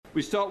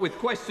We start with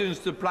questions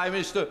to Prime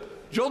Minister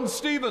John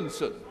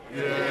Stevenson.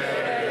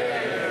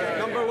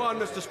 Number one,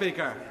 Mr.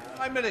 Speaker.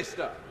 Prime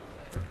Minister.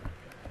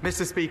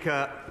 Mr.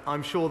 Speaker,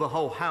 I'm sure the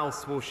whole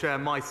House will share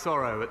my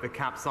sorrow at the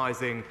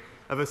capsizing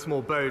of a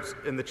small boat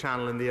in the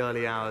Channel in the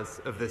early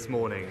hours of this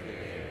morning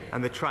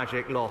and the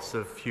tragic loss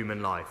of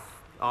human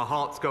life. Our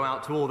hearts go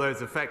out to all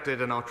those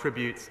affected and our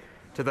tributes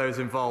to those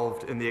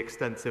involved in the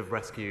extensive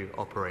rescue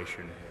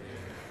operation.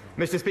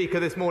 Mr. Speaker,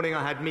 this morning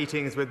I had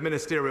meetings with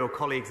ministerial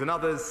colleagues and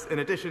others, in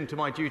addition to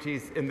my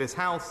duties in this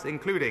House,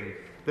 including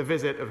the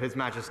visit of His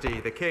Majesty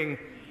the King.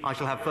 I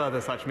shall have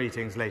further such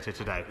meetings later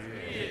today.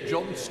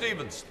 John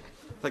Stevenson.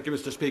 Thank you,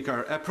 Mr.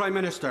 Speaker. Prime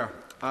Minister,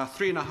 a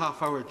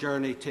 3.5-hour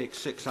journey takes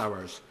 6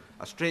 hours.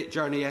 A straight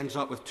journey ends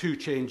up with 2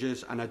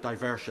 changes and a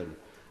diversion.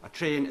 A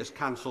train is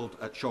cancelled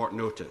at short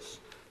notice.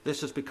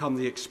 This has become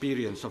the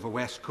experience of a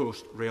West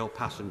Coast rail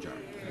passenger.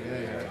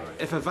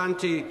 If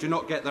Avanti do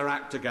not get their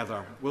act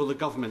together, will the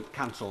government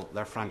cancel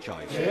their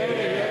franchise?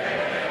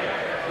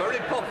 Very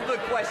popular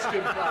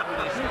question, Prime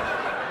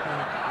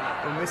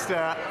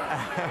Minister.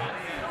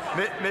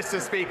 Well, Mr.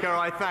 Speaker,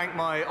 I thank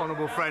my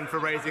honourable friend for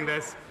raising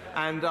this,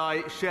 and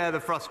I share the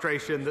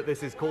frustration that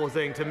this is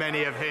causing to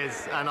many of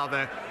his and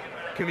other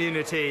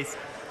communities.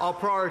 Our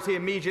priority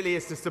immediately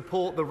is to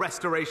support the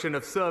restoration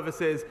of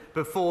services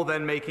before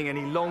then making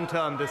any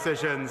long-term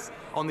decisions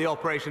on the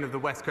operation of the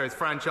West Coast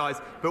franchise,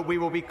 but we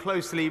will be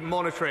closely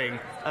monitoring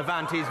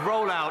Avanti's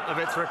rollout of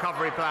its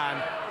recovery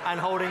plan and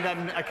holding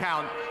them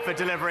account for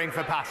delivering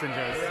for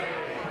passengers.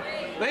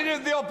 Leader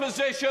of the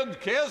Opposition,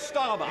 Keir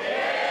Starmer.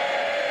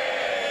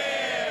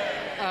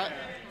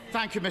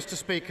 Thank you, Mr.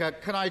 Speaker.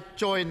 Can I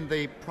join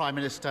the Prime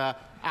Minister?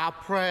 Our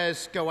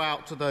prayers go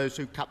out to those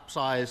who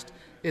capsized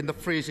in the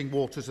freezing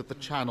waters of the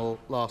Channel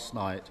last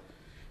night.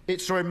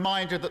 It's a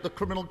reminder that the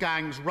criminal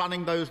gangs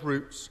running those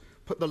routes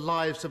put the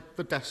lives of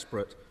the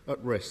desperate at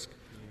risk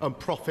and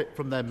profit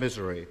from their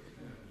misery.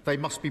 They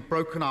must be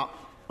broken up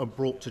and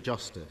brought to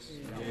justice.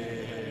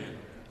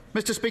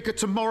 Mr. Speaker,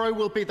 tomorrow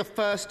will be the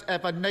first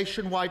ever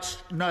nationwide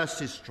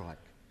nurses' strike.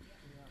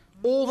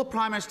 All the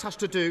Prime Minister has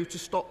to do to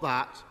stop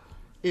that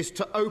is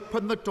to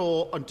open the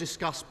door and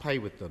discuss pay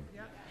with them.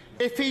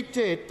 If he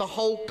did, the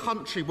whole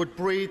country would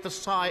breathe a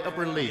sigh of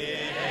relief.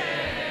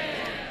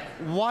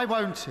 Why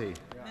won't he?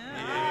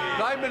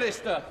 Prime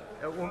Minister.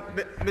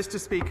 Mr.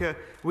 Speaker,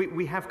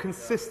 we have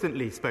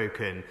consistently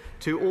spoken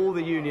to all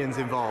the unions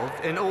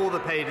involved in all the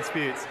pay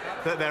disputes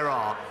that there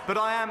are. But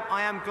I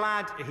am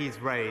glad he's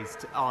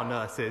raised our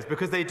nurses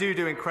because they do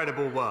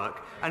incredible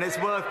work, and it's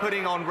worth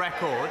putting on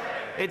record.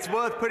 It's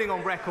worth putting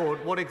on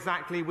record what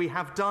exactly we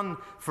have done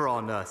for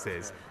our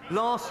nurses.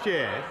 Last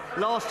year,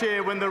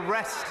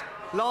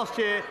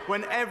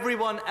 when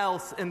everyone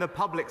else in the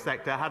public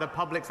sector had a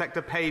public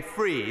sector pay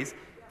freeze,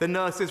 the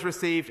nurses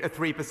received a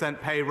 3%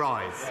 pay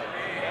rise.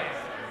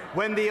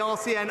 When the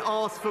RCN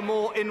asked for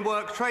more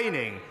in-work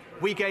training,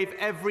 we gave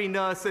every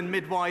nurse and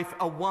midwife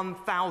a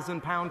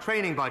 £1,000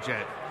 training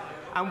budget.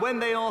 And when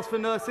they asked for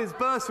nurses'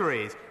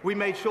 bursaries, we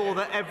made sure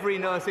that every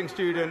nursing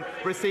student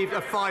received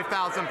a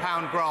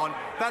 £5,000 grant.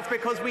 That's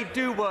because we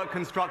do work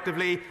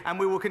constructively, and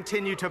we will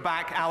continue to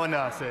back our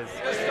nurses.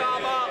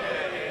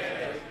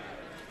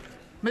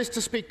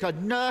 Mr. Speaker,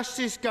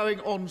 nurses going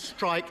on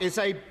strike is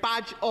a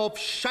badge of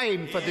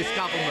shame for this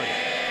government.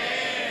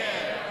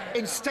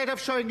 Instead of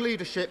showing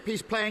leadership,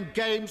 he's playing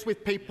games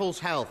with people's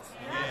health.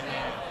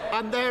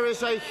 And there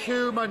is a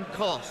human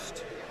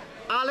cost.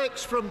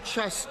 Alex from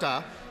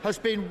Chester has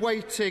been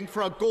waiting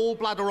for a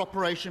gallbladder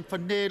operation for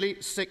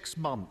nearly 6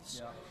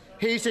 months.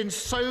 He's in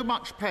so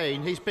much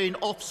pain, he's been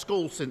off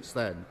school since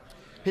then.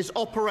 His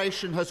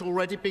operation has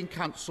already been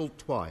cancelled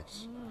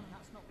twice.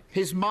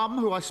 His mum,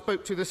 who I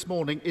spoke to this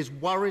morning, is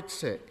worried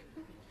sick.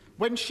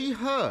 When she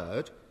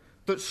heard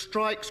that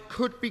strikes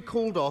could be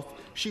called off,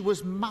 she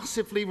was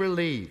massively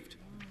relieved.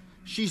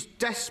 She's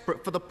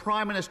desperate for the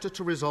Prime Minister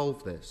to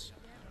resolve this.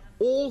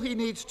 All he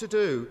needs to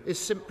do is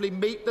simply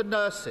meet the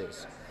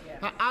nurses.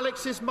 Now,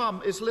 Alex's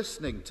mum is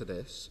listening to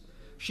this.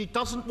 She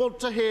doesn't want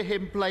to hear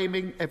him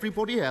blaming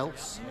everybody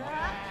else.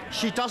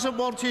 She doesn't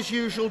want his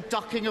usual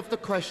ducking of the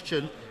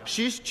question.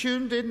 She's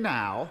tuned in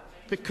now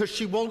because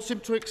she wants him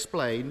to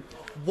explain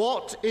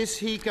what is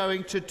he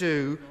going to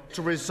do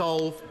to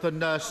resolve the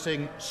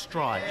nursing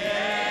strike.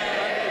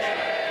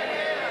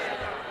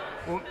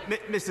 Well,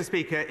 Mr.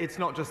 Speaker, it's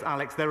not just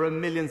Alex. There are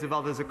millions of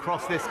others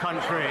across this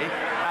country,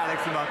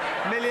 Alex and Mark,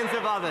 millions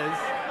of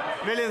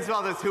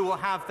others who will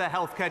have their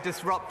healthcare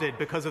disrupted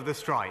because of the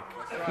strike.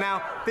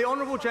 Now, the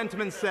honourable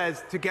gentleman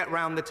says to get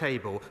round the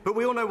table, but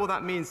we all know what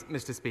that means,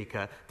 Mr.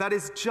 Speaker. That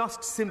is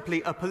just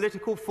simply a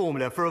political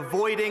formula for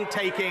avoiding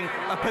taking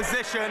a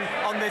position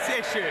on this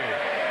issue.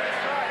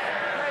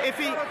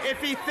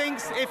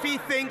 If he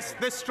thinks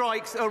the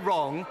strikes are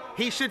wrong,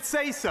 he should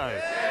say so.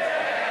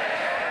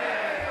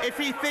 If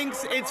he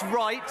thinks it's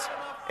right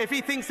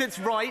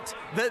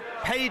that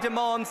pay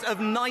demands of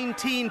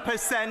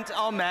 19%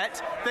 are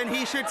met, then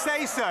he should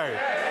say so.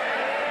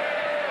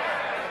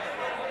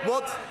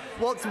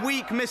 What's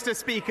weak, Mr.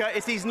 Speaker,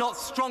 is he's not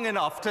strong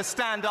enough to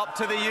stand up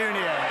to the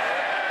union.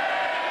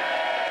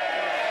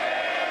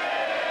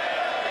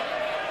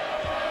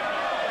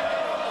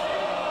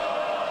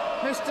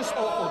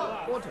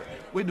 Mr. Order.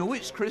 We know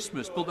it's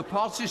Christmas, but the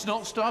party's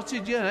not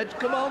started yet.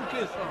 Come on,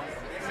 Keir Starmer.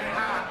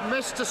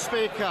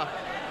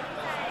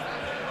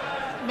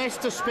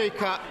 Mr.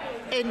 Speaker,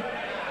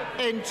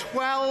 in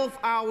 12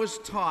 hours'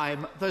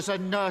 time, there's a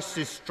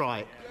nurses'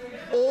 strike.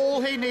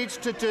 All he needs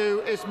to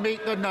do is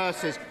meet the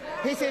nurses.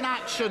 His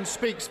inaction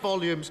speaks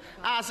volumes.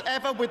 As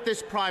ever with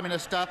this Prime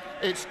Minister,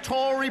 it's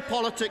Tory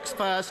politics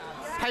first,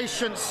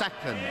 patience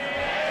second.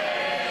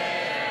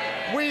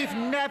 We've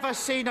never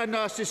seen a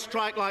nurses'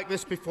 strike like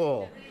this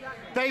before.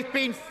 They've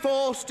been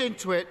forced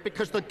into it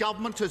because the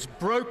government has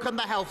broken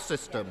the health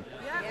system.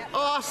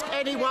 Ask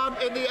anyone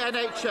in the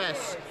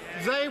NHS.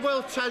 They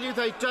will tell you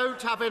they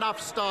don't have enough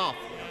staff.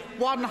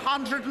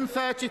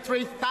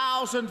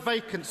 133,000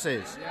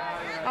 vacancies.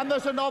 And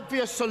there's an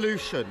obvious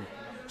solution.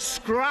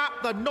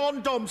 Scrap the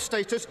non-dom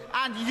status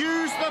and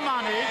use the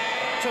money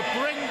to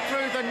bring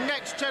through the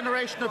next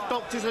generation of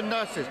doctors and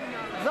nurses.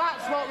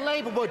 That's what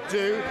Labour would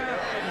do.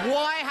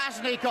 Why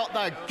hasn't he got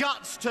the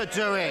guts to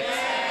do it?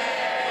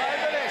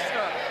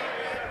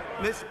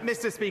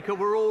 Mr. Speaker,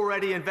 we're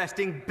already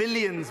investing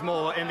billions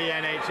more in the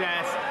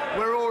NHS.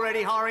 We're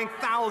already hiring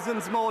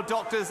thousands more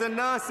doctors and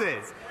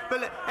nurses.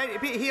 But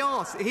he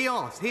asked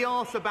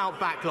about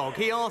backlog.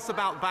 He asked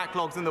about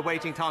backlogs and the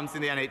waiting times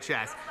in the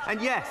NHS.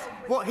 And yes,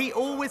 what he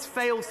always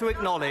fails to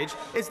acknowledge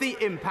is the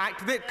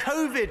impact that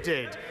COVID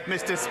did,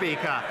 Mr.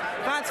 Speaker.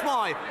 That's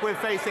why we're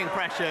facing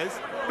pressures.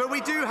 But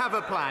we do have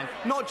a plan.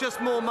 Not just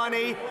more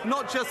money,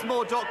 not just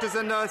more doctors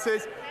and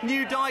nurses,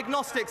 new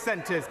diagnostic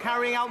centres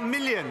carrying out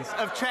millions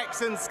of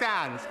checks and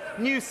scans,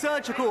 new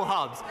surgical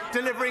hubs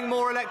delivering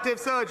more elective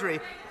surgery.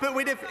 But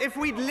if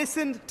we'd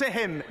listened to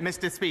him,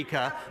 Mr.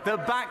 Speaker, the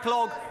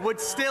backlog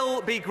would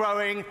still be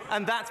growing,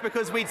 and that's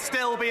because we'd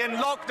still be in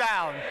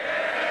lockdown.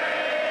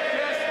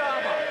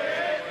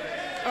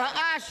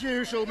 As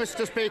usual,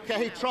 Mr. Speaker,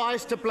 he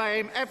tries to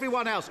blame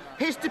everyone else.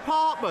 His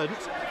department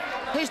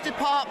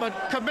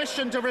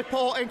commissioned a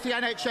report into the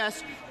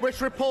NHS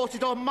which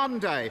reported on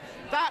Monday.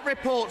 That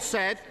report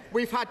said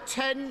we've had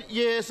 10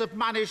 years of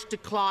managed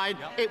decline.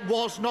 It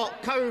was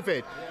not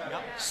COVID.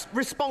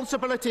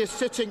 Responsibility is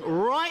sitting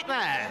right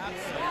there.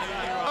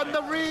 And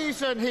the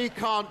reason he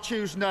can't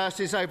choose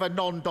nurses over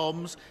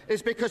non-doms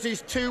is because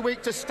he's too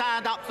weak to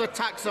stand up to the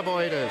tax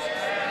avoiders.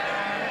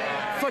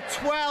 For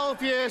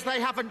 12 years, they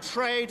haven't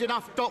trained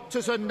enough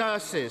doctors and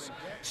nurses.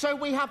 So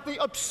we have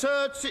the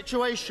absurd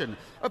situation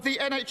of the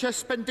NHS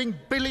spending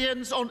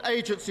billions on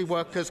agency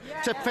workers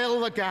to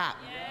fill the gap.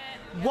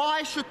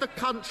 Why should the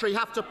country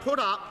have to put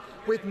up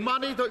with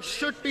money that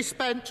should be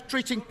spent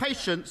treating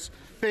patients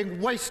being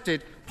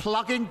wasted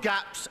plugging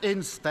gaps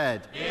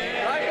instead?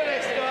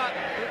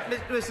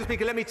 Mr.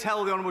 Speaker, let me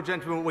tell the honourable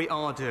gentleman what we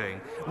are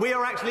doing. We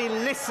are actually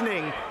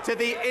listening to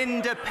the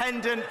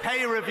independent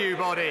pay review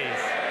bodies.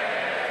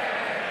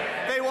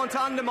 They want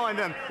to undermine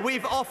them.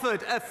 We've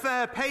offered a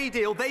fair pay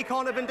deal. They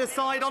can't even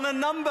decide on a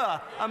number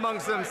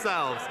amongst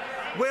themselves.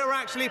 We're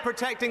actually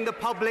protecting the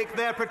public.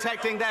 They're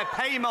protecting their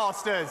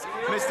paymasters,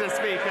 Mr.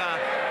 Speaker.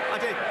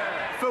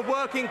 For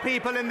working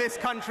people in this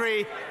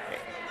country,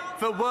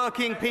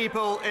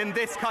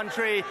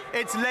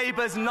 it's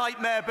Labour's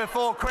nightmare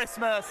before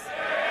Christmas.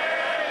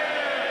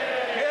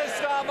 Keir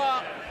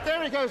Starmer.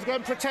 There he goes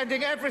again,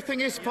 pretending everything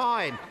is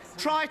fine.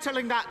 Try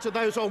telling that to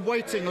those on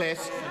waiting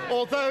lists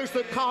or those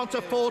that can't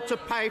afford to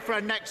pay for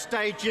a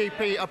next-day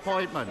GP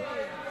appointment.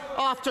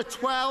 After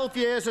 12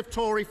 years of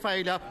Tory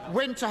failure,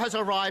 winter has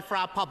arrived for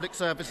our public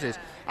services,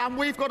 and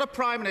we've got a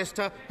Prime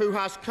Minister who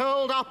has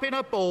curled up in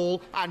a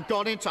ball and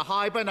gone into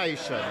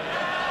hibernation.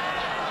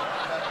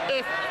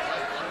 If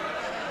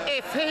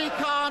he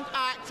can't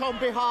act on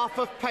behalf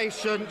of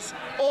patients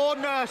or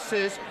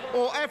nurses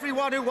or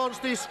everyone who wants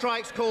these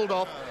strikes called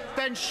off,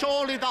 then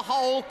surely the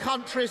whole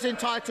country is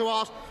entitled to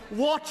ask,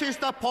 what is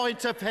the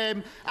point of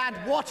him and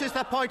what is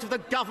the point of the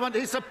government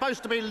he's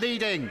supposed to be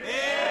leading?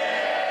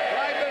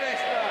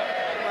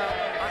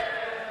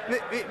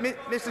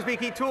 Mr.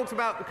 Speaker, he talks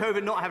about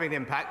COVID not having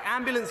an impact.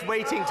 Ambulance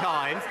waiting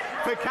times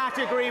for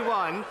Category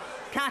 1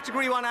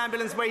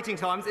 ambulance waiting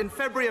times in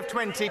February of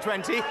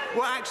 2020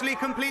 were actually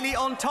completely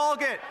on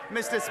target,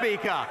 Mr.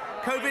 Speaker.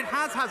 COVID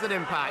has an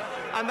impact,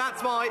 and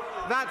that's why,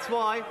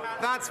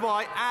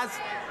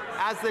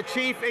 as the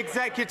Chief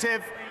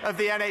Executive of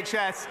the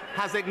NHS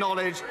has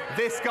acknowledged,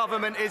 this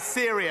government is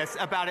serious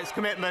about its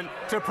commitment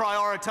to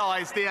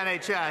prioritise the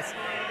NHS.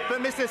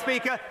 But, Mr.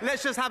 Speaker,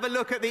 let's just have a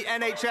look at the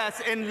NHS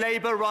in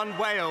Labour-run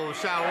Wales,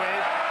 shall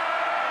we?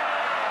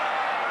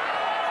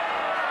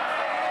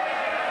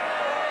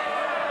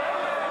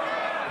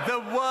 The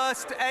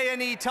worst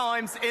A&E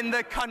times in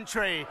the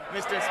country,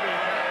 Mr. Speaker.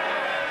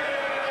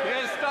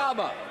 Keir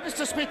Starmer.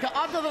 Mr. Speaker,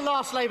 under the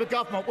last Labour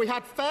government, we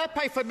had fair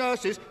pay for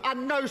nurses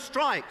and no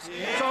strikes.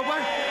 So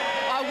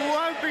I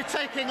won't be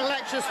taking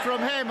lectures from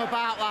him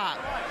about that.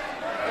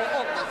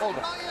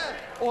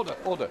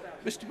 Order.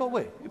 Mr.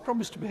 Bowie, you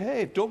promised to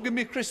behave. Don't give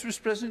me a Christmas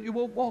present you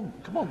won't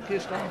want. Come on, Keir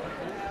Starmer.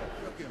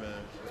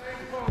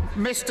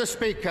 Mr.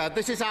 Speaker,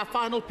 this is our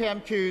final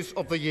PMQs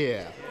of the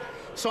year.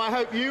 So I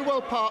hope you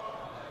will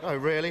Oh,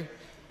 really?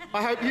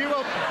 I hope you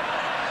will...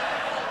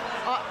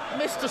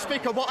 Mr.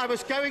 Speaker, what I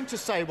was going to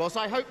say was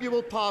I hope you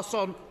will pass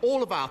on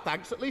all of our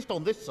thanks, at least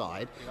on this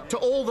side, to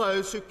all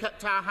those who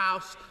kept our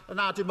House and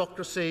our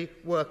democracy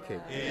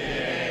working.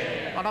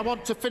 Yeah. And I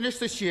want to finish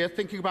this year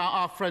thinking about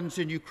our friends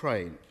in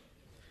Ukraine.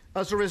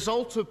 As a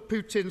result of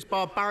Putin's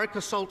barbaric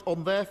assault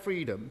on their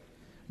freedom,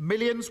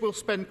 millions will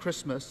spend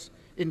Christmas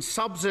in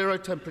sub-zero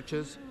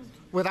temperatures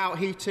without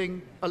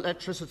heating,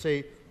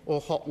 electricity or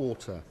hot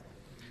water.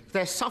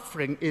 Their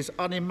suffering is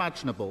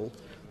unimaginable,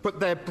 but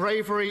their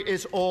bravery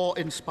is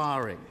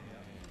awe-inspiring.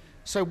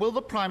 So will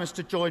the Prime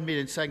Minister join me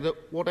in saying that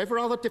whatever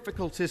other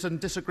difficulties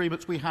and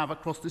disagreements we have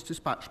across this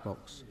dispatch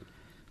box,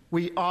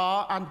 we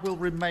are and will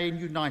remain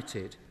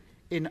united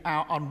in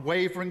our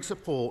unwavering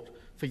support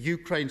for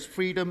Ukraine's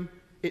freedom,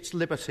 its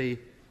liberty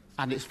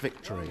and its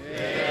victory?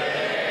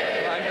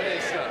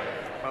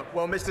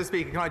 Well, Mr.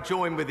 Speaker, can I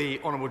join with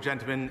the honourable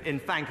gentleman in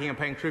thanking and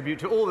paying tribute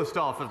to all the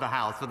staff of the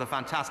House for the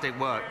fantastic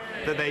work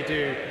that they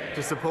do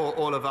to support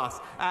all of us.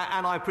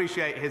 And I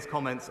appreciate his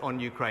comments on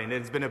Ukraine. It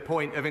has been a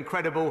point of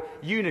incredible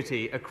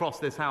unity across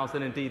this House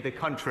and indeed the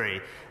country,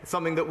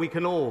 something that we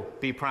can all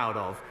be proud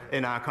of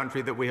in our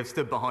country, that we have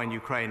stood behind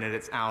Ukraine at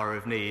its hour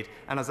of need.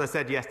 And as I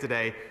said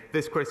yesterday,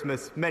 this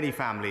Christmas, many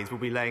families will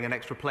be laying an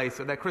extra place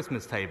at their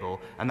Christmas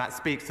table, and that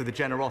speaks to the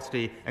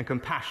generosity and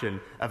compassion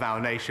of our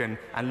nation,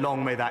 and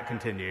long may that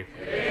continue.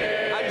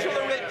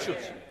 Angela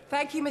Richards.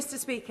 Thank you, Mr.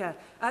 Speaker.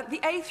 The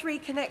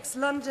A3 connects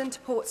London to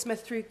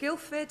Portsmouth through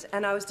Guildford,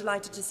 and I was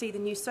delighted to see the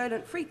new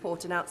Solent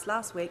Freeport announced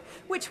last week,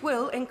 which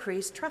will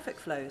increase traffic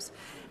flows.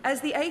 As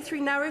the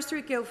A3 narrows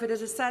through Guildford,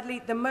 it is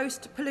sadly the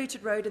most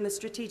polluted road in the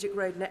strategic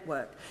road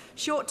network.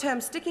 Short-term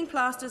sticking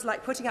plasters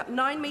like putting up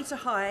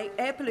 9-metre-high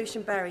air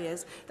pollution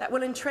barriers that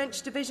will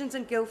entrench divisions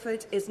in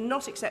Guildford is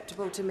not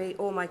acceptable to me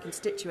or my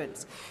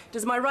constituents.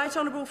 Does my right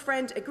honourable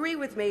friend agree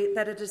with me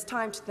that it is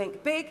time to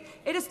think big,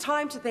 it is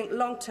time to think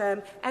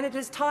long-term, and it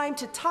is time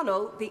to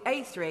tunnel the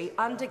A3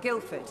 under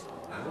Guildford?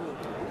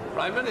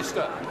 Prime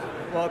Minister.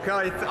 Well,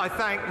 I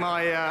thank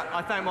my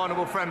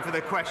honourable friend for the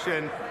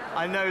question.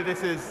 I know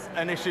this is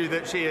an issue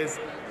that she has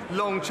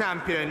long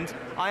championed.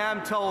 I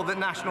am told that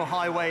National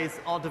Highways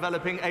are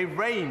developing a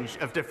range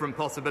of different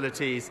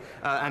possibilities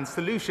and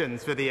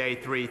solutions for the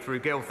A3 through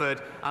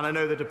Guildford, and I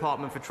know the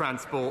Department for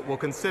Transport will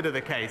consider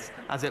the case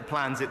as it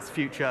plans its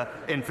future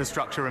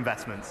infrastructure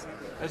investments.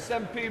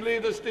 SNP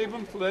leader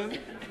Stephen Flynn.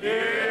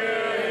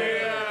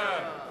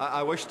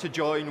 I wish to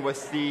join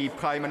with the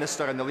Prime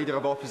Minister and the Leader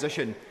of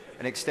Opposition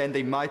in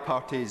extending my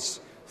party's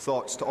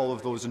thoughts to all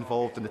of those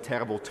involved in the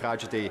terrible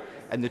tragedy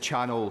in the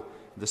Channel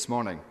this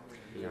morning.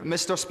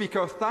 Mr.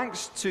 Speaker,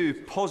 thanks to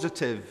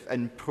positive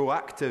and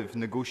proactive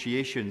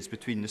negotiations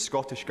between the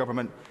Scottish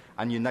Government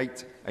and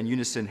Unite and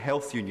Unison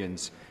health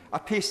unions, a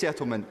pay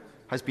settlement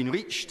has been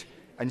reached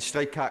and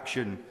strike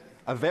action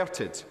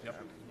averted.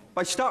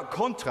 By stark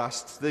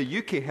contrast, the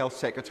UK Health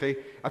Secretary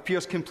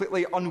appears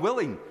completely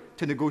unwilling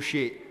to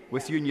negotiate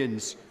with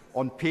unions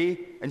on pay,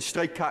 and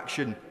strike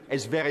action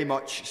is very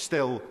much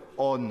still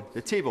on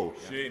the table.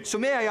 So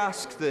may I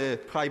ask the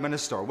Prime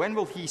Minister, when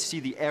will he see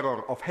the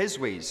error of his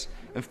ways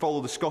and follow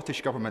the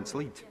Scottish Government's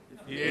lead?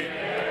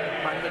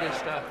 Prime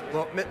Minister.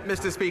 Well,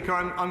 Mr. Speaker,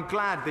 I'm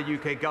glad the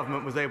UK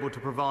Government was able to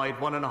provide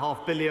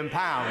 £1.5 billion in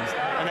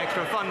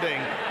extra funding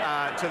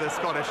to the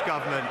Scottish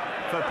Government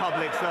for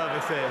public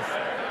services.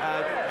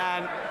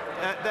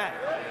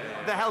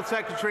 The Health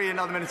Secretary and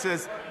other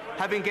ministers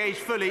have engaged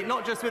fully,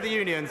 not just with the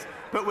unions,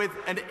 but with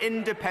an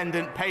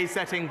independent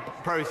pay-setting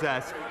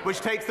process,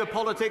 which takes the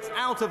politics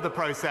out of the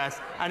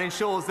process and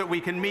ensures that we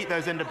can meet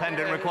those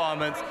independent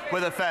requirements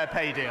with a fair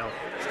pay deal.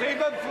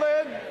 Stephen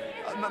Flynn.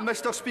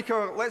 Mr.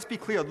 Speaker, let's be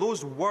clear,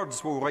 those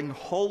words will ring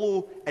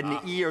hollow in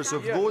the ears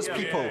of those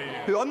people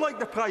who, unlike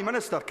the Prime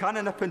Minister,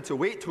 can't nip into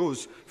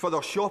Waitrose for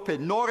their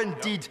shopping, nor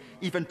indeed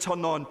even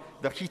turn on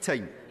their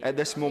heating at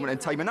this moment in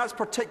time. And that's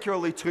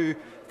particularly true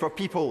for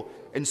people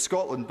in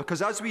Scotland,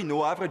 because as we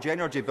know, average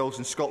energy bills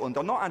in Scotland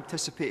are not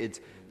anticipated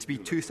to be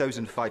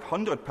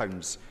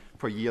 £2,500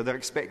 per year. They're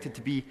expected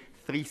to be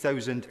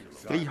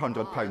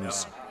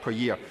 £3,300 per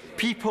year.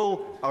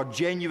 People are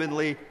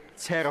genuinely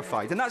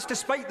terrified, and that's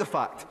despite the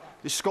fact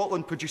that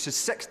Scotland produces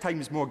 6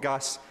 times more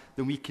gas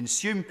than we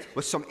consume,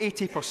 with some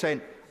 80%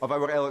 of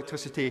our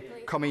electricity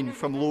coming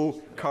from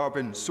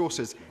low-carbon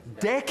sources.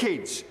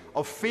 Decades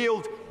of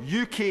failed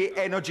UK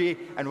energy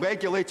and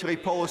regulatory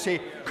policy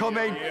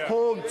coming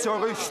home to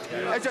roost.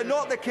 Is it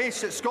not the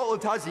case that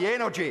Scotland has the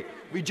energy?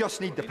 We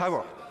just need the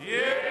power.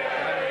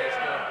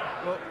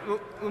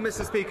 Well,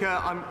 Mr. Speaker,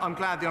 I'm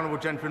glad the honourable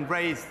gentleman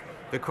raised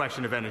the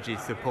question of energy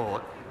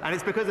support. And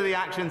it's because of the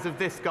actions of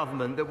this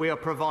government that we are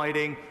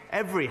providing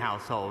every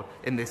household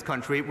in this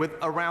country with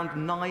around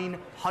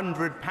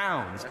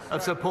 £900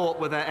 of support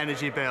with their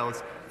energy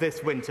bills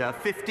this winter,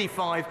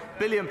 £55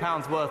 billion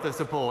worth of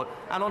support.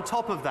 And on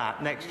top of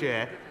that, next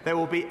year, there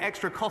will be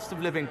extra cost of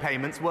living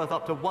payments worth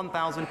up to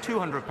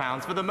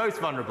 £1,200 for the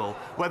most vulnerable,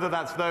 whether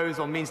that's those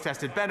on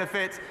means-tested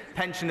benefits,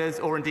 pensioners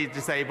or indeed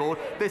disabled.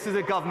 This is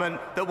a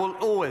government that will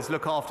always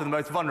look after the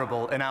most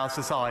vulnerable in our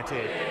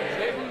society.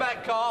 Stephen Mackey.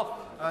 Metcalfe.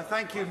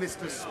 Thank you,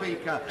 Mr.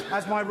 Speaker.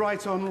 As my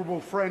right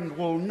honourable friend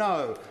will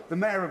know, the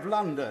Mayor of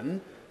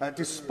London,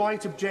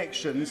 despite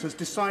objections, has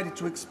decided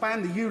to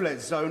expand the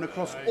ULEZ zone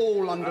across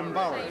all London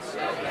boroughs,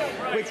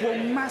 which will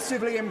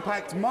massively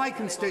impact my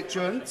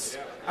constituents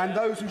and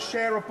those who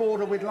share a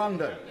border with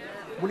London.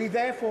 Will he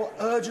therefore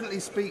urgently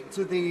speak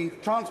to the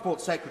Transport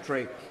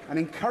Secretary and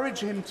encourage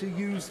him to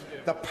use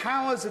the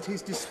powers at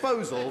his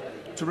disposal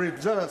to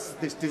reverse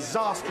this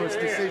disastrous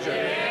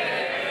decision?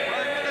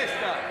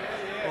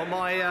 Well,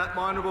 my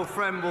honourable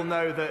friend will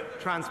know that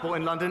transport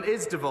in London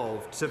is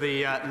devolved to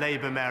the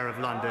Labour Mayor of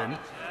London,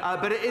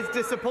 but it is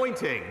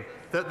disappointing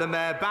that the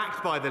Mayor,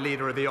 backed by the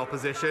Leader of the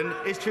Opposition,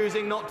 is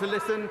choosing not to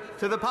listen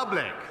to the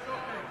public.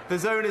 The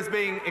zone is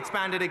being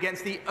expanded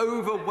against the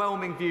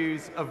overwhelming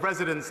views of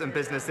residents and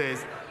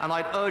businesses, and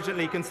I'd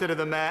urgently consider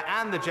the Mayor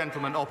and the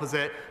gentleman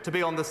opposite to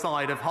be on the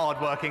side of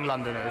hard-working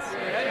Londoners.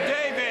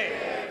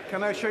 David!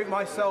 Can I associate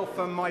myself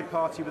and my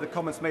party with the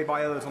comments made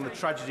by others on the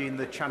tragedy in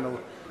the Channel?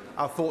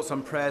 Our thoughts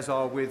and prayers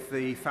are with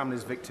the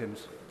families'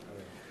 victims.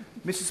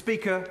 Mr.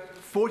 Speaker,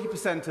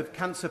 40% of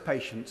cancer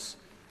patients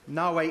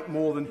now wait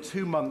more than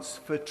 2 months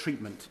for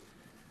treatment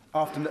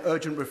after an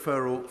urgent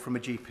referral from a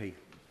GP.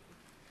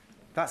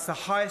 That's the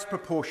highest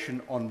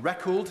proportion on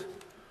record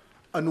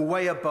and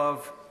way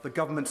above the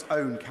government's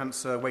own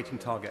cancer waiting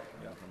target.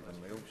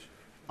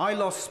 I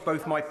lost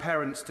both my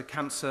parents to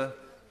cancer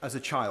as a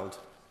child,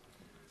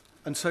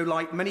 and so,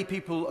 like many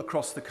people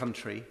across the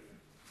country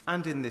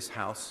and in this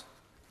House,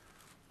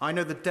 I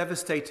know the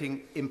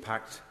devastating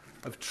impact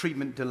of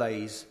treatment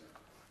delays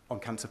on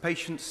cancer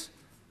patients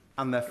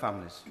and their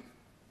families.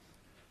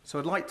 So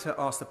I'd like to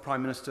ask the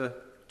Prime Minister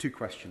 2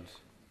 questions.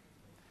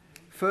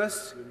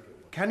 First,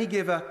 can he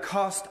give a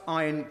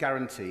cast-iron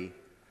guarantee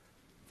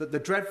that the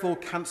dreadful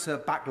cancer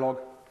backlog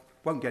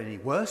won't get any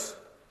worse?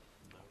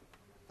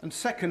 And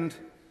second,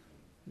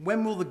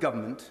 when will the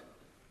government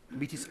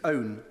meet its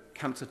own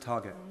cancer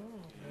target?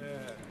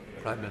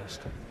 Prime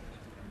Minister.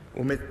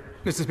 Well,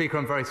 Mr. Speaker,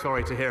 I'm very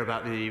sorry to hear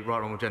about the right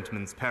honourable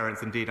gentleman's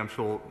parents. Indeed, I'm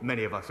sure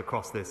many of us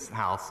across this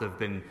House have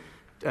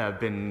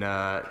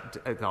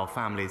our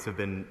families have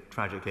been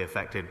tragically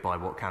affected by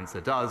what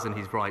cancer does, and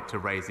he's right to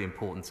raise the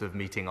importance of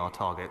meeting our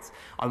targets.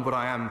 And what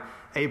I am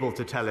able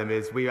to tell him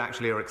is we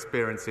actually are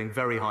experiencing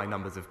very high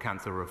numbers of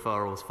cancer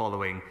referrals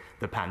following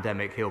the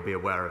pandemic. He'll be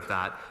aware of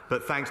that.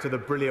 But thanks to the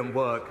brilliant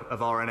work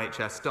of our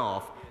NHS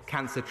staff,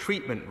 cancer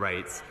treatment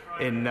rates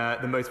in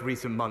the most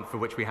recent month for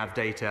which we have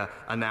data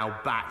are now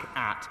back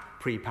at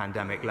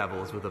pre-pandemic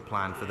levels, with a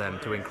plan for them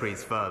to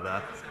increase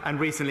further. And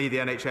recently the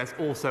NHS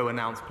also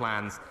announced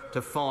plans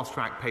to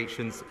fast-track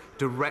patients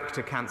direct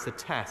to cancer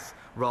tests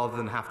rather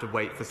than have to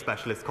wait for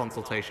specialist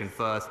consultation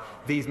first.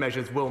 These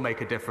measures will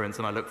make a difference,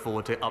 and I look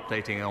forward to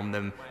updating on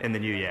them in the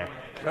new year.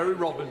 Terry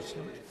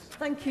Robinson.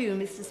 Thank you,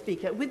 Mr.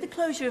 Speaker. With the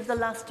closure of the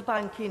last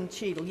bank in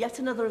Cheadle, yet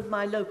another of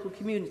my local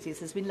communities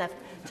has been left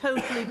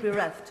totally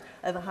bereft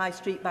of a high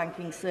street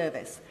banking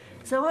service.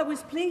 So I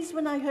was pleased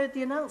when I heard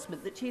the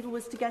announcement that Cheadle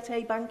was to get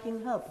a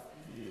banking hub.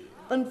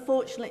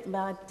 Unfortunately,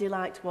 my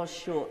delight was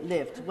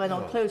short-lived. When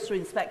on closer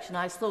inspection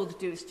I saw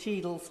that it was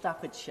Cheadle,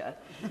 Staffordshire.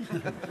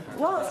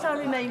 Whilst I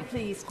remain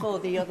pleased for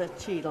the other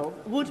Cheadle,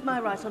 would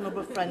my right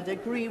honourable friend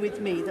agree with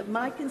me that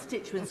my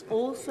constituents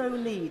also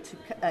need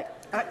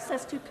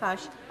access to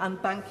cash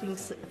and banking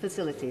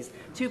facilities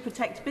to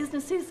protect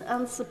businesses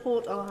and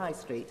support our high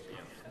street?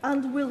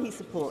 And will he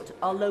support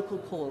our local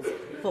calls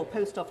for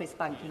post office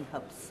banking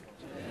hubs?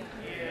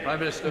 Prime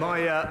Minister.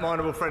 My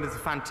honourable friend is a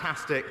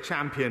fantastic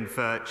champion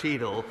for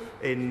Cheadle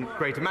in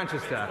Greater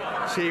Manchester.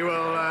 She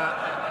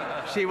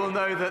will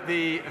know that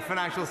the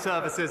Financial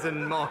Services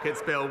and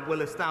Markets Bill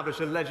will establish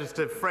a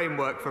legislative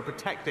framework for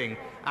protecting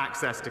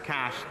access to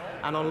cash,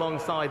 and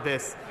alongside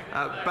this,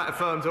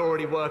 firms are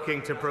already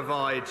working to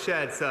provide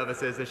shared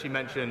services, as she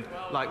mentioned,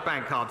 like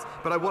bank hubs.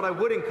 But what I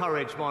would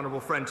encourage my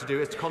honourable friend to do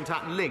is to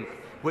contact Link,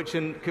 which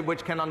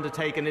can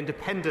undertake an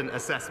independent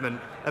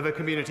assessment of a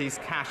community's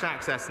cash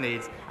access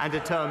needs and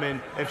determine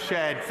if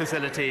shared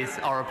facilities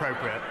are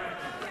appropriate.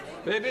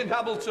 Fabian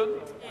Hamilton.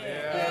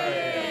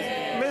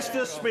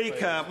 Mr.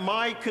 Speaker,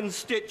 my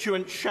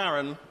constituent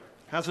Sharon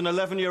has an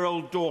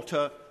 11-year-old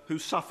daughter who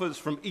suffers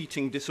from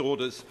eating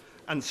disorders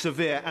and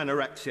severe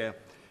anorexia.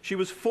 She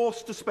was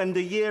forced to spend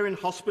a year in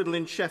hospital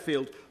in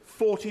Sheffield,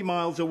 40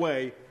 miles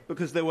away,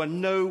 because there were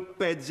no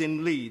beds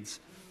in Leeds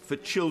for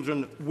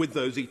children with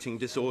those eating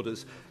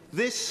disorders.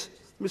 This,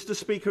 Mr.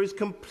 Speaker, is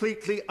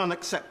completely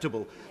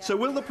unacceptable. So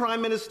will the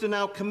Prime Minister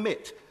now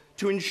commit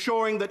to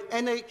ensuring that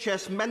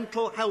NHS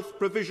mental health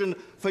provision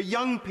for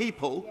young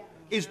people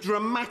is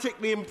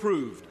dramatically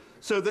improved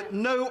so that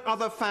no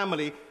other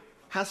family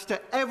has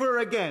to ever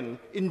again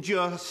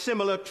endure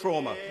similar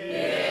trauma?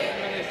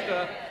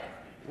 Minister.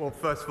 Well,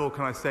 first of all,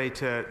 can I say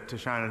to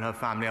Sharon and her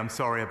family, I'm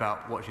sorry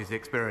about what she's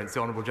experienced.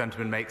 The Honourable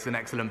Gentleman makes an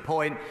excellent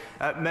point.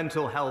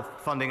 Mental health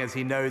funding, as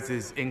he knows,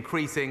 is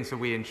increasing, so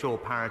we ensure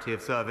parity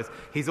of service.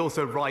 He's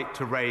also right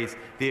to raise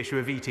the issue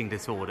of eating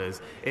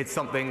disorders. It's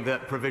something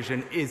that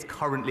provision is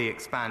currently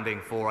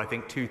expanding for. I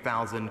think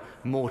 2,000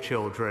 more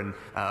children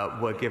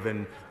were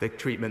given the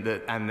treatment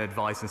and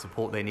advice and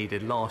support they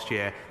needed last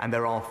year, and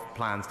there are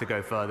plans to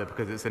go further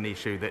because it's an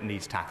issue that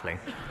needs tackling.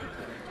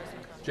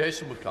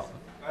 Jason McCall.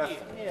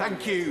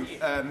 Thank you,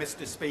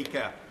 Mr.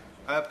 Speaker.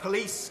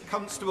 Police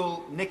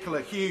Constable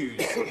Nicola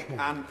Hughes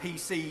and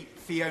PC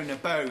Fiona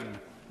Bone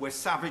were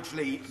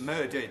savagely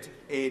murdered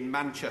in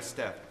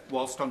Manchester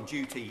whilst on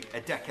duty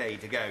a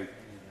decade ago.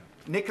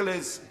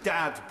 Nicola's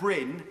dad,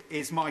 Bryn,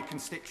 is my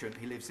constituent.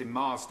 He lives in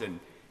Marsden.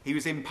 He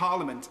was in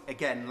Parliament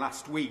again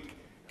last week,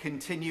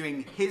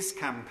 continuing his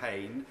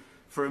campaign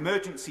for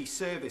emergency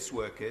service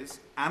workers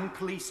and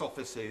police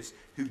officers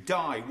who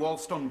die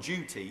whilst on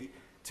duty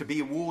to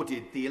be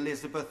awarded the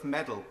Elizabeth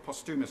Medal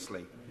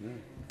posthumously.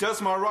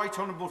 Does my right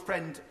honourable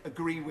friend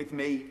agree with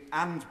me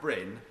and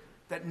Bryn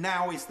that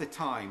now is the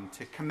time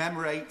to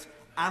commemorate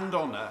and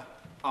honour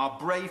our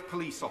brave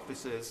police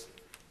officers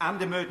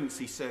and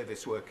emergency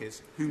service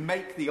workers who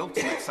make the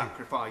ultimate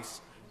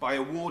sacrifice by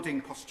awarding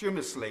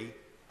posthumously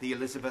the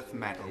Elizabeth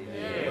Medal?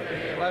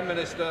 Prime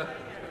Minister.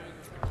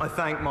 I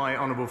thank my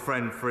honourable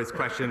friend for his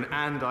question,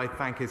 and I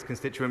thank his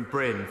constituent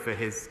Bryn for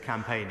his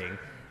campaigning.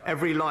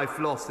 Every life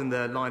lost in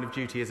the line of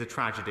duty is a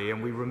tragedy,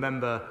 and we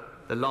remember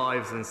the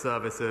lives and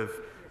service of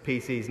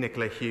PCs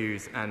Nicola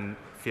Hughes and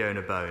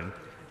Fiona Bone.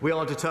 We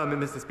are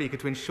determined, Mr. Speaker,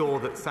 to ensure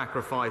that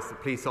sacrifice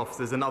that police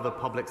officers and other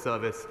public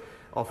service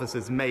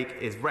officers make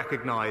is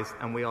recognised,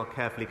 and we are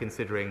carefully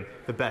considering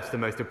the best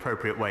and most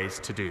appropriate ways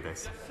to do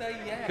this.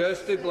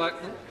 Kirsty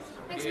Blackman.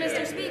 Thanks,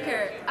 Mr.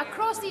 Speaker.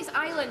 Across these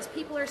islands,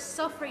 people are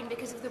suffering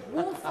because of the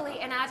woefully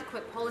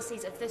inadequate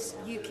policies of this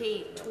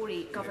UK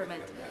Tory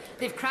government.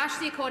 They've crashed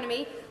the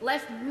economy,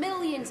 left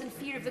millions in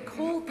fear of the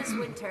cold this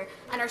winter,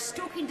 and are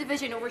stoking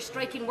division over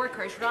striking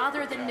workers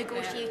rather than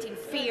negotiating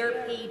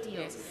fair pay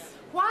deals.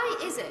 Why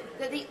is it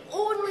that the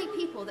only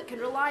people that can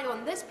rely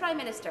on this Prime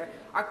Minister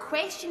are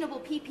questionable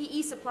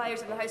PPE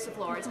suppliers in the House of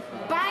Lords,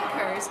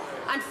 bankers,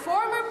 and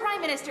former Prime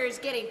Ministers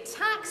getting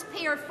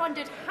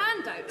taxpayer-funded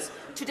handouts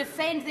to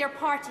defend their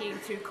partying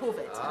through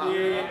COVID?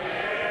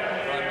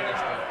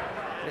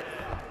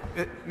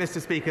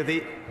 Mr. Speaker,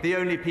 the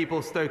only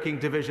people stoking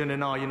division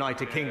in our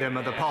United Kingdom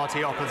are the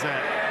party opposite. We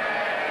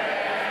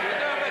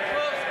now have a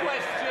close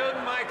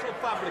question, Michael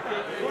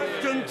Fabricant.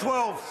 Question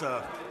 12,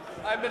 sir.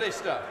 Prime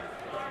Minister.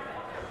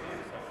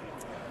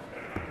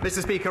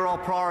 Mr. Speaker, our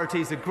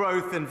priorities are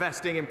growth,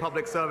 investing in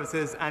public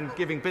services and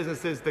giving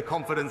businesses the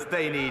confidence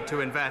they need to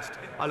invest.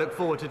 I look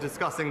forward to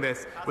discussing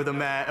this with the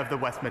Mayor of the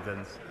West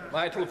Midlands.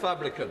 Michael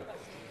Fabricant.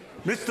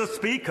 Mr.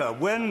 Speaker,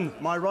 when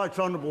my right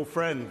honourable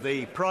friend,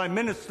 the Prime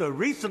Minister,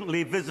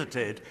 recently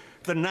visited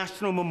the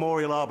National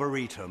Memorial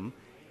Arboretum,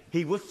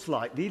 he was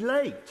slightly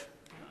late.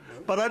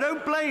 But I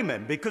don't blame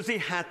him, because he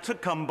had to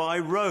come by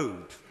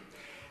road.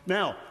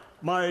 Now,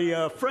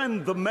 my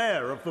friend, the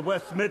Mayor of the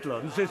West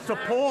Midlands, is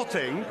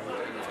supporting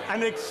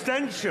an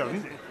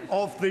extension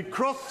of the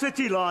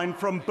cross-city line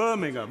from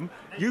Birmingham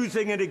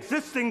using an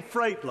existing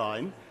freight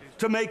line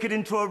to make it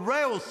into a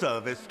rail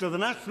service to the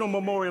National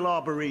Memorial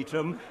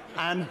Arboretum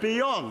and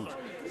beyond.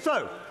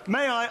 So,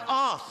 may I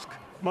ask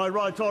my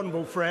right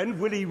honourable friend,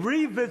 will he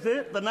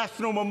revisit the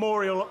National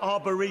Memorial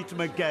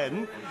Arboretum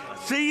again,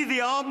 see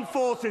the Armed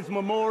Forces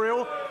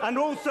Memorial, and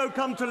also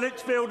come to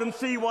Lichfield and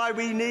see why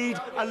we need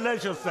a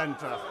leisure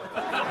centre?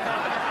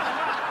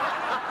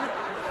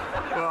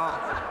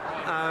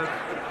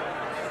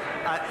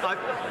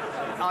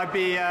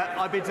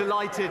 I'd be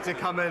delighted to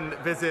come and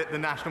visit the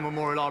National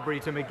Memorial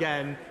Arboretum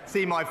again,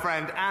 see my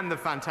friend and the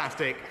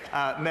fantastic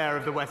Mayor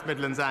of the West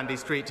Midlands, Andy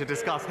Street, to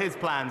discuss his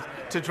plans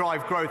to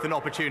drive growth and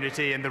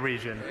opportunity in the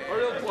region.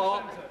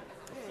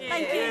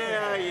 Thank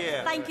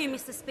you. Thank you,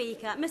 Mr.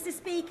 Speaker. Mr.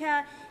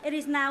 Speaker, it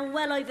is now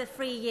well over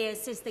 3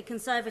 years since the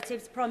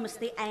Conservatives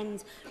promised the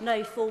end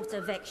no-fault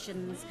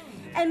evictions.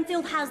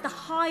 Enfield has the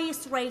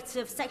highest rate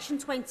of Section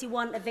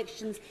 21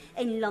 evictions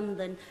in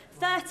London.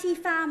 30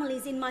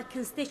 families in my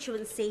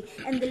constituency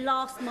in the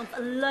last month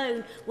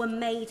alone were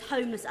made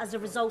homeless as a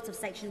result of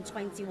Section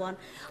 21.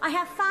 I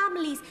have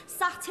families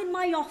sat in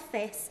my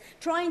office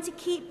trying to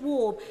keep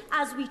warm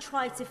as we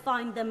try to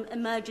find them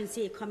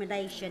emergency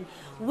accommodation.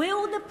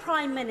 Will the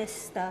Prime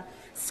Minister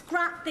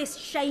scrap this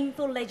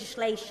shameful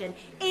legislation?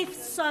 If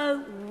so,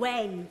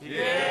 when?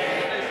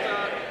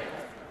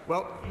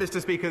 Well,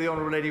 Mr. Speaker, the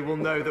Honourable Lady will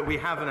know that we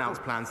have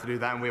announced plans to do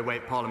that and we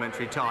await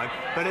parliamentary time.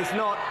 But it's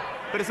not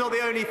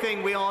the only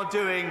thing we are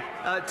doing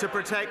to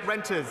protect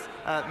renters,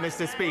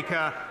 Mr.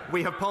 Speaker.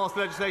 We have passed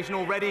legislation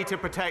already to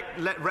protect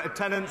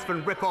tenants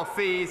from rip-off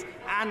fees,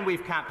 and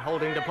we've capped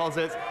holding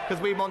deposits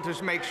because we want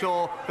to make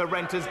sure that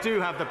renters do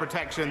have the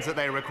protections that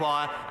they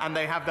require and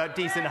they have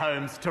decent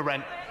homes to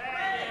rent.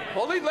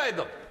 Holly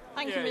Latham.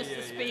 Thank you,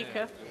 Mr.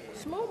 Speaker.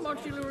 Small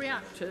modular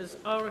reactors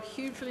are a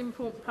hugely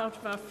important part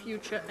of our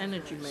future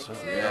energy mix.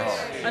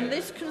 And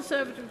this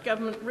Conservative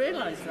government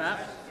realised that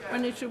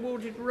when it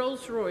awarded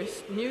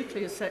Rolls-Royce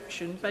nuclear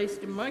section,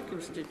 based in my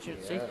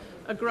constituency,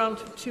 a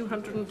grant of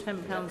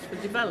 £210 for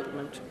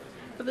development.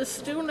 But there's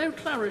still no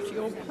clarity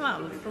or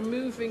plan for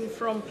moving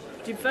from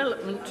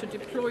development to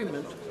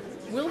deployment.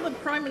 Will the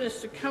Prime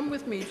Minister come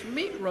with me to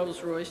meet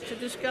Rolls-Royce to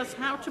discuss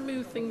how to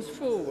move things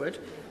forward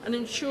and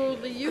ensure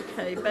the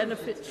UK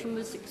benefits from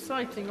this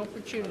exciting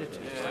opportunity?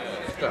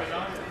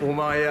 Well,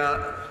 my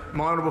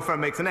honourable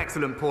friend makes an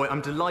excellent point. I'm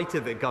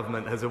delighted that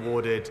government has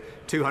awarded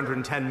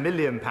 £210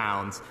 million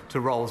to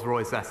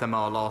Rolls-Royce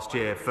SMR last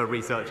year for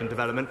research and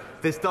development.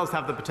 This does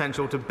have the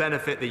potential to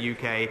benefit the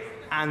UK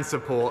and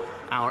support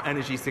our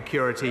energy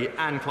security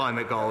and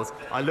climate goals.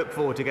 I look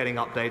forward to getting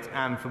updates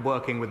and for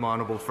working with my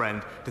honourable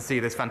friend to see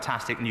this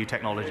fantastic new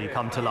technology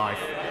come to life.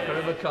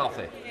 Colin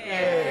McCarthy.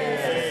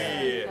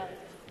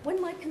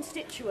 When my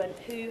constituent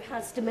who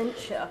has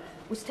dementia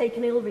was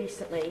taken ill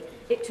recently,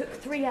 it took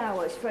 3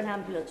 hours for an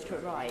ambulance to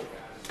arrive.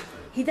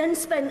 He then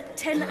spent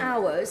 10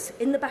 hours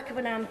in the back of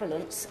an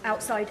ambulance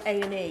outside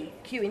A&E,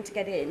 queuing to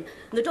get in.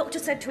 And the doctor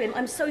said to him,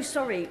 "I'm so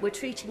sorry, we're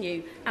treating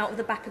you out of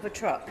the back of a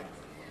truck."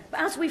 But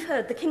as we've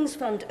heard, the King's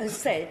Fund has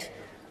said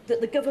that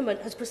the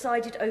government has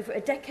presided over a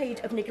decade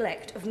of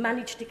neglect of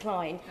managed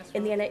decline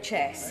in the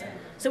NHS.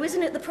 So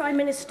isn't it the Prime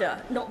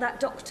Minister, not that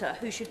doctor,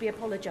 who should be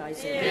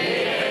apologising?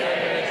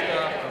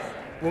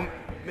 Well,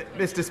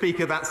 Mr.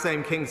 Speaker, that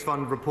same King's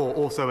Fund report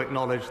also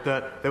acknowledged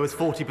that there was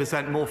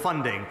 40% more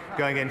funding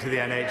going into the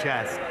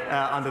NHS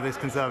under this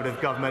Conservative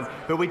government.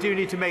 But we do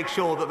need to make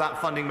sure that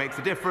that funding makes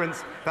a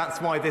difference. That's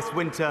why this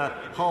winter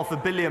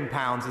 £500 million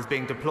is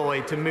being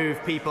deployed to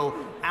move people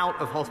out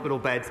of hospital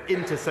beds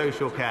into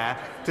social care,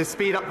 to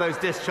speed up those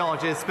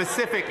discharges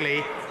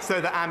specifically so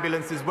that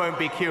ambulances won't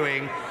be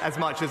queuing as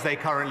much as they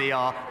currently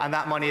are. And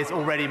that money is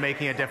already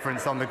making a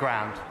difference on the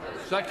ground.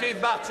 Saqib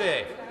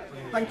Bhatti.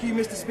 Thank you,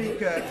 Mr.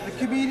 Speaker. The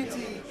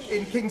community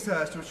in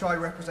Kingshurst, which I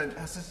represent,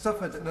 has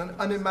suffered an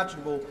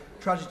unimaginable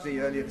tragedy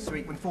earlier this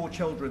week when 4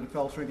 children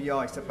fell through the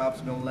ice at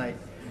Babs Mill Lake.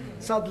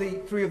 Sadly,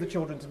 3 of the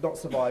children did not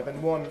survive,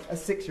 and one, a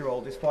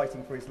 6-year-old, is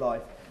fighting for his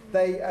life.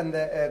 They and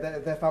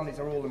their families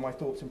are all in my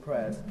thoughts and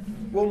prayers.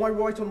 Will my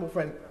right honourable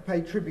friend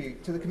pay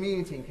tribute to the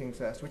community in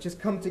Kingshurst, which has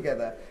come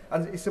together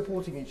and is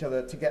supporting each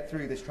other to get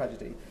through this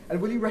tragedy? And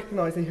will he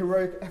recognise the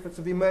heroic efforts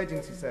of the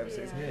emergency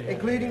services,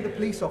 including the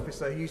police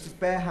officer who used his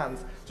bare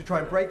hands to try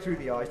and break through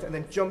the ice and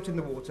then jumped in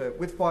the water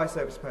with fire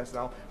service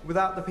personnel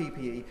without the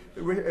PPE,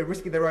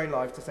 risking their own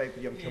lives to save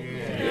the young children?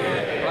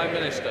 Prime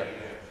Minister.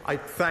 I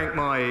thank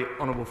my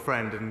honourable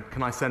friend, and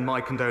can I send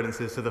my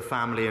condolences to the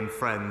family and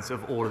friends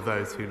of all of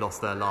those who lost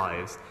their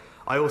lives.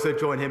 I also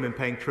join him in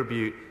paying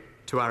tribute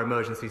to our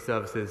emergency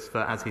services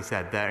for, as he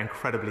said, their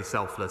incredibly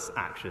selfless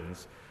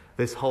actions.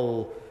 This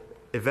whole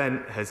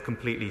event has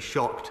completely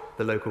shocked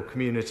the local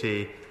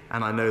community,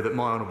 and I know that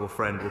my honourable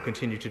friend will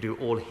continue to do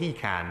all he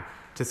can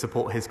to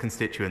support his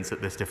constituents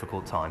at this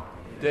difficult time.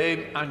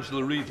 Dame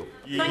Angela Riedel.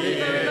 Thank you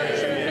very much,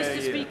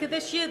 Mr. Speaker.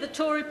 This year, the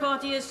Tory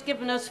party has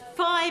given us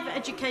 5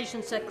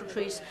 education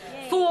secretaries,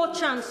 4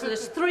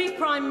 chancellors, 3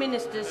 prime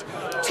ministers,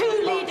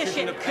 2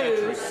 leadership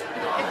coups.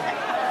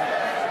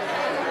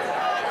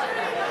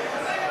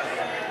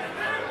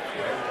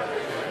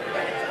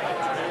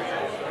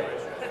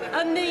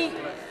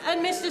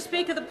 And Mr.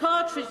 Speaker, the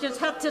Partridges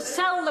had to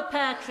sell the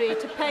pear tree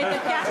to pay the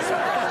gas.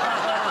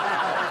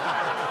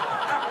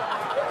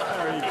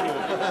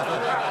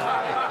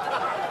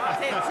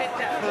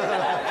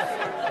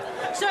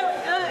 So,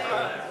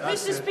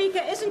 Mr.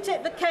 Speaker, isn't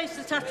it the case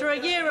that after a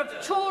year of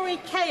Tory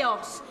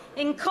chaos,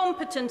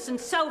 incompetence and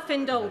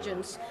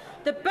self-indulgence,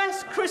 the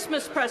best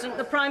Christmas present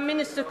the Prime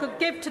Minister could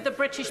give to the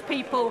British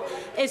people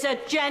is a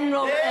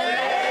general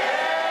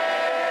election?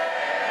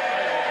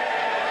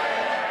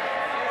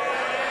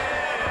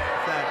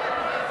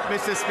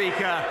 Mr.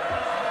 Speaker,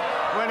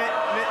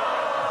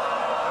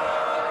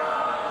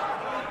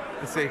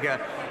 Mr. Speaker,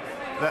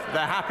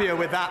 they're happier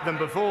with that than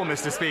before,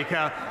 Mr.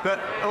 Speaker.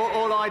 But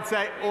all I'd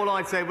say,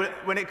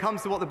 when it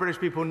comes to what the British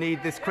people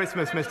need this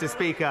Christmas, Mr.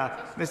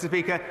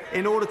 Speaker,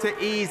 in order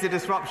to ease the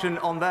disruption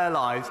on their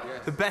lives,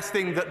 the best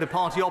thing that the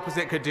party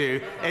opposite could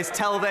do is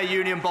tell their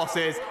union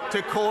bosses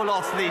to call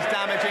off these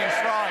damaging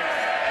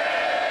strikes.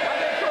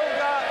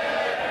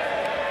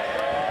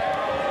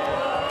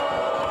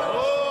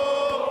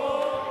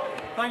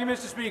 Thank you,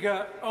 Mr.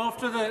 Speaker.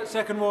 After the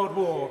Second World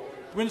War,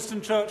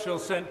 Winston Churchill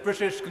sent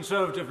British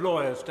Conservative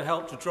lawyers to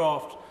help to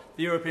draft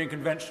the European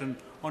Convention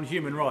on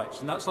Human Rights,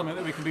 and that's something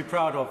that we can be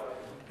proud of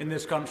in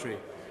this country.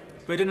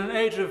 But in an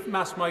age of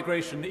mass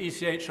migration, the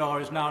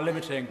ECHR is now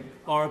limiting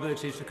our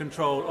ability to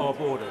control our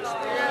borders.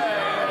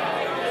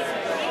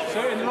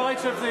 So in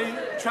light of the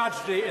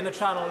tragedy in the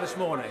Channel this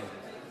morning,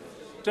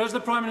 does the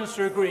Prime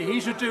Minister agree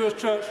he should do as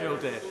Churchill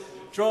did,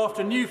 draft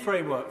a new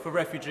framework for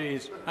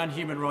refugees and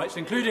human rights,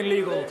 including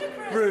legal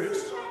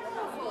routes,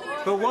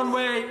 but one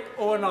way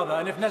or another,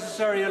 and if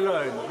necessary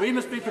alone, we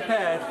must be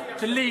prepared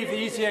to leave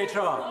the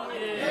ECHR?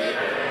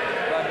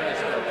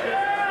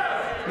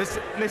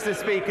 Mr.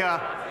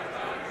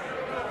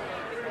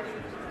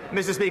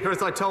 Speaker,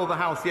 as I told the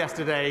House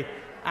yesterday,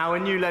 our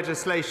new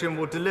legislation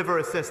will deliver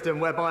a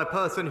system whereby a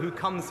person who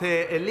comes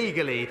here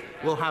illegally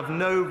will have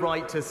no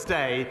right to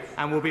stay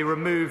and will be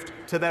removed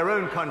to their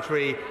own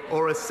country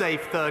or a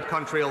safe third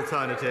country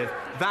alternative.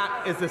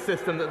 That is the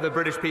system that the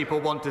British people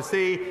want to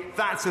see.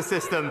 That's a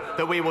system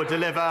that we will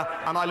deliver,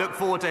 and I look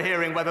forward to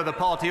hearing whether the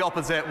party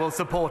opposite will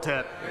support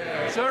it.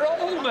 Sir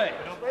Olney.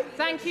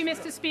 Thank you,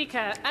 Mr.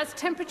 Speaker. As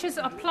temperatures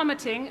are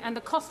plummeting and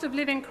the cost of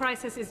living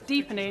crisis is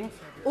deepening,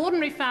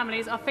 ordinary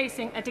families are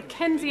facing a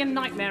Dickensian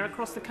nightmare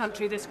across the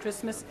country this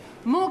Christmas.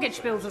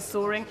 Mortgage bills are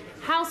soaring,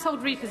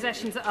 household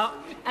repossessions are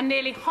up, and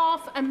nearly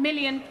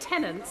 500,000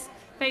 tenants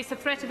face a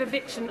threat of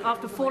eviction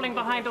after falling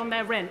behind on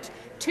their rent.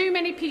 Too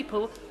many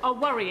people are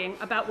worrying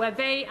about where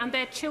they and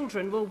their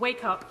children will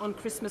wake up on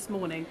Christmas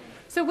morning.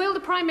 So will the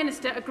Prime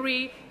Minister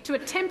agree to a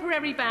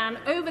temporary ban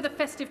over the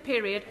festive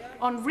period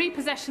on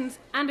repossessions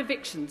and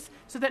evictions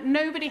so that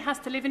nobody has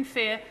to live in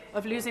fear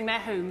of losing their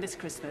home this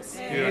Christmas?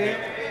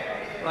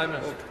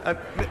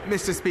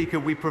 Mr. Speaker,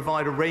 we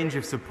provide a range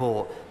of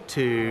support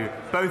to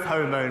both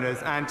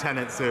homeowners and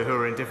tenants who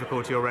are in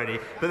difficulty already.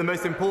 But the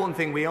most important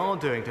thing we are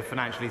doing to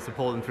financially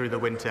support them through the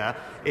winter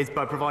is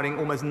by providing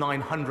almost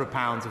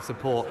 £900 of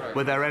support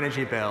with their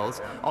energy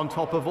bills, on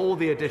top of all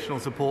the additional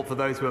support for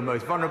those who are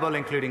most vulnerable,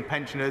 including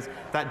pensioners.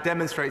 That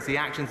demonstrates the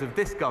actions of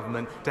this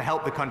government to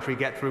help the country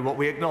get through what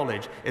we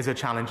acknowledge is a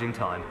challenging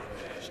time.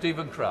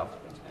 Stephen Crabb.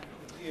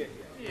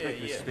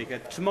 Thank you, Mr. Speaker.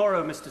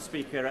 Tomorrow, Mr.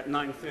 Speaker, at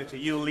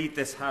 9:30, you'll lead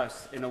this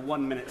House in a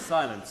 1-minute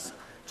silence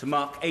to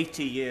mark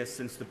 80 years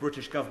since the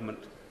British government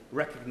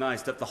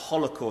recognised that the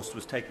Holocaust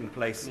was taking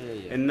place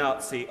in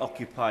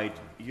Nazi-occupied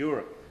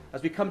Europe.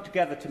 As we come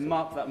together to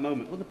mark that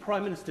moment, will the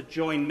Prime Minister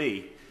join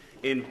me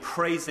in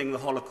praising the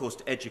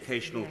Holocaust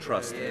Educational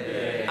Trust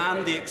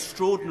and the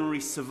extraordinary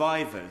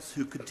survivors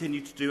who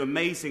continue to do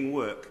amazing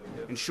work,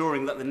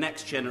 ensuring that the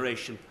next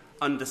generation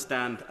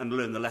understand and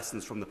learn the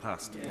lessons from the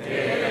past?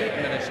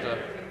 Minister.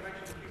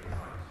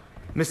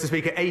 Mr.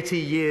 Speaker, 80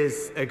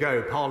 years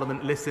ago,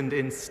 Parliament listened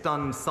in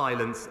stunned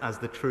silence as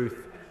the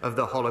truth of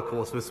the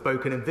Holocaust was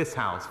spoken in this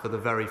House for the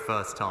very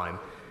first time.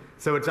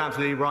 So it's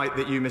absolutely right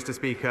that you, Mr.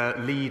 Speaker,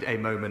 lead a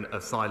moment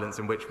of silence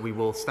in which we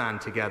will stand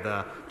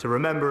together to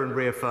remember and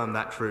reaffirm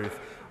that truth.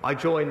 I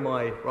join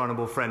my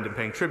honourable friend in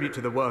paying tribute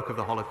to the work of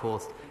the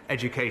Holocaust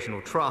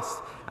Educational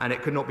Trust, and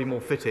it could not be more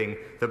fitting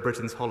that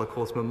Britain's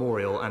Holocaust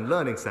Memorial and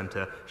Learning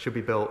Centre should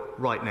be built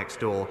right next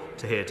door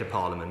to here to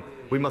Parliament.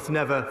 We must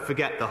never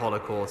forget the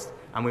Holocaust,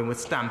 and we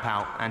must stamp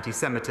out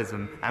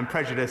anti-Semitism and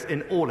prejudice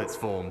in all its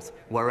forms,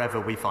 wherever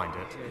we find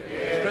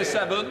it. Chris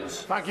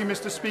Evans. Thank you,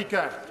 Mr.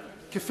 Speaker.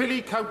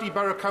 Caerphilly County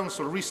Borough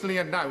Council recently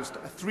announced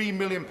a £3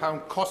 million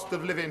cost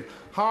of living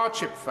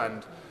hardship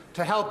fund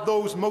to help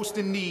those most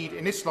in need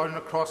in Islwyn and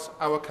across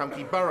our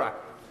county borough.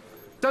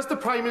 Does the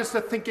Prime Minister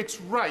think it's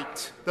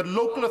right that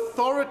local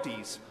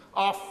authorities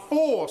are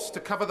forced to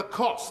cover the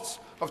costs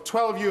of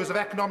 12 years of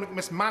economic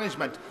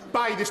mismanagement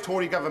by this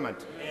Tory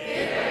government?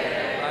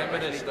 Prime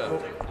Minister.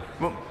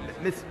 Well,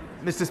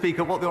 Mr.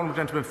 Speaker, what the honourable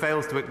gentleman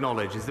fails to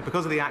acknowledge is that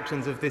because of the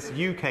actions of this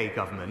UK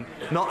government,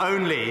 not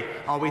only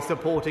are we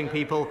supporting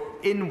people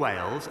in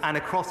Wales and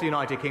across the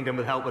United Kingdom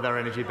with help with their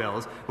energy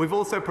bills, we've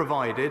also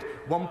provided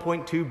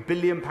 £1.2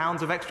 billion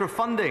of extra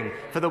funding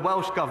for the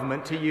Welsh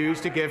Government to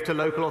use to give to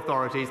local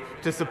authorities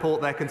to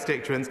support their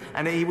constituents,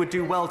 and he would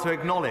do well to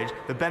acknowledge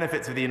the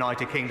benefits of the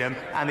United Kingdom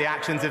and the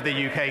actions of the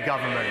UK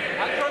government.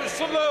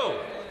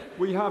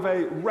 We have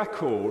a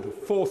record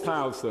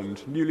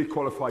 4,000 newly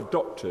qualified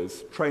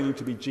doctors training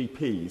to be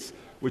GPs,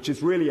 which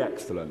is really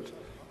excellent.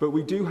 But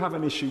we do have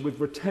an issue with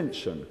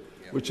retention,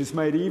 which is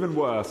made even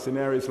worse in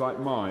areas like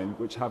mine,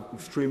 which have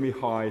extremely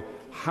high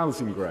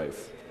housing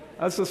growth.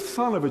 As the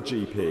son of a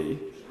GP,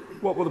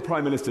 what will the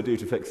Prime Minister do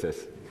to fix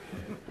this?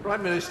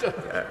 Prime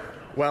Minister.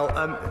 Well,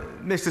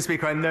 Mr.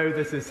 Speaker, I know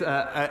this is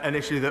an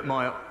issue that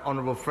my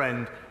honourable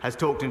friend has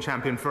talked and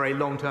championed for a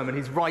long time, and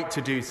he's right to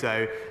do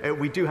so.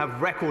 We do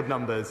have record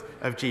numbers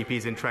of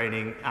GPs in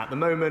training at the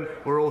moment.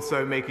 We're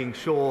also making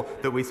sure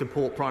that we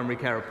support primary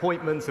care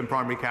appointments and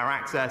primary care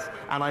access,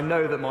 and I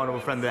know that my honourable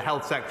friend, the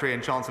Health Secretary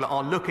and Chancellor,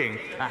 are looking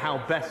at how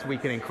best we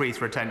can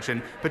increase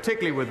retention,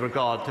 particularly with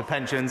regard to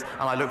pensions,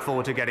 and I look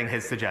forward to getting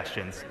his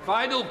suggestions.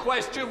 Final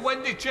question,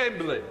 Wendy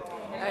Chamberlain.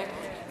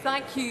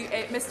 Thank you,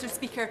 Mr.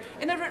 Speaker.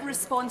 In a written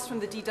response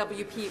from the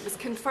DWP, it was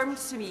confirmed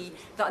to me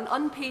that an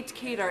unpaid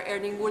carer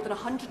earning more than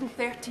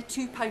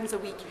 £132 a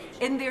week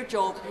in their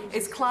job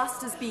is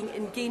classed as being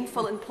in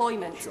gainful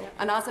employment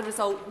and as a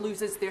result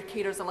loses their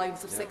carer's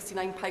allowance of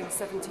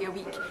 £69.70 a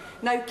week.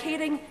 Now,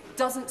 caring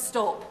doesn't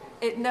stop.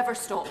 It never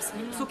stops.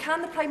 So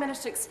can the Prime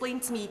Minister explain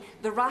to me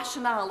the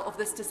rationale of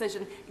this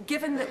decision,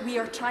 given that we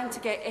are trying to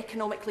get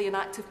economically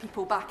inactive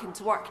people back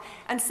into work?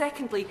 And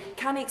secondly,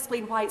 can he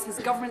explain why it's his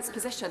government's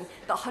position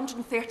that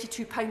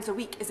 £132 a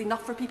week is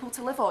enough for people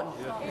to live on?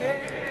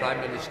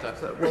 Prime Minister.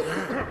 Well,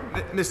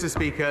 Mr.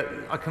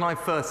 Speaker, can I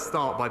first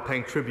start by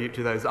paying tribute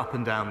to those up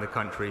and down the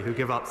country who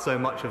give up so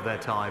much of their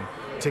time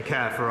to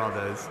care for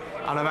others?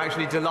 And I'm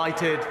actually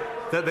delighted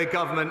that the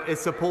government is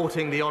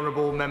supporting the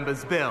honourable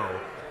member's bill,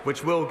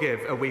 which will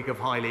give a week of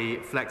highly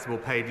flexible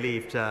paid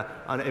leave to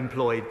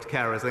unemployed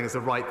carers. I think it's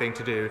the right thing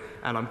to do,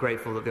 and I'm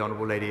grateful that the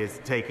honourable lady is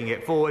taking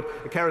it forward.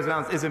 The carers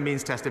allowance is a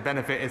means-tested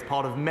benefit. It's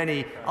part of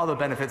many other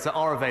benefits that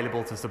are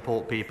available to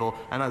support people,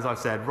 and as I've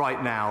said,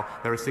 right now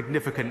there is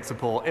significant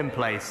support in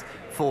place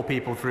for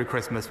people through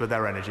Christmas with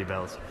their energy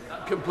bills.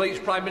 That completes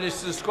Prime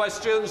Minister's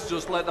questions.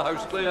 Just let the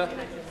House clear.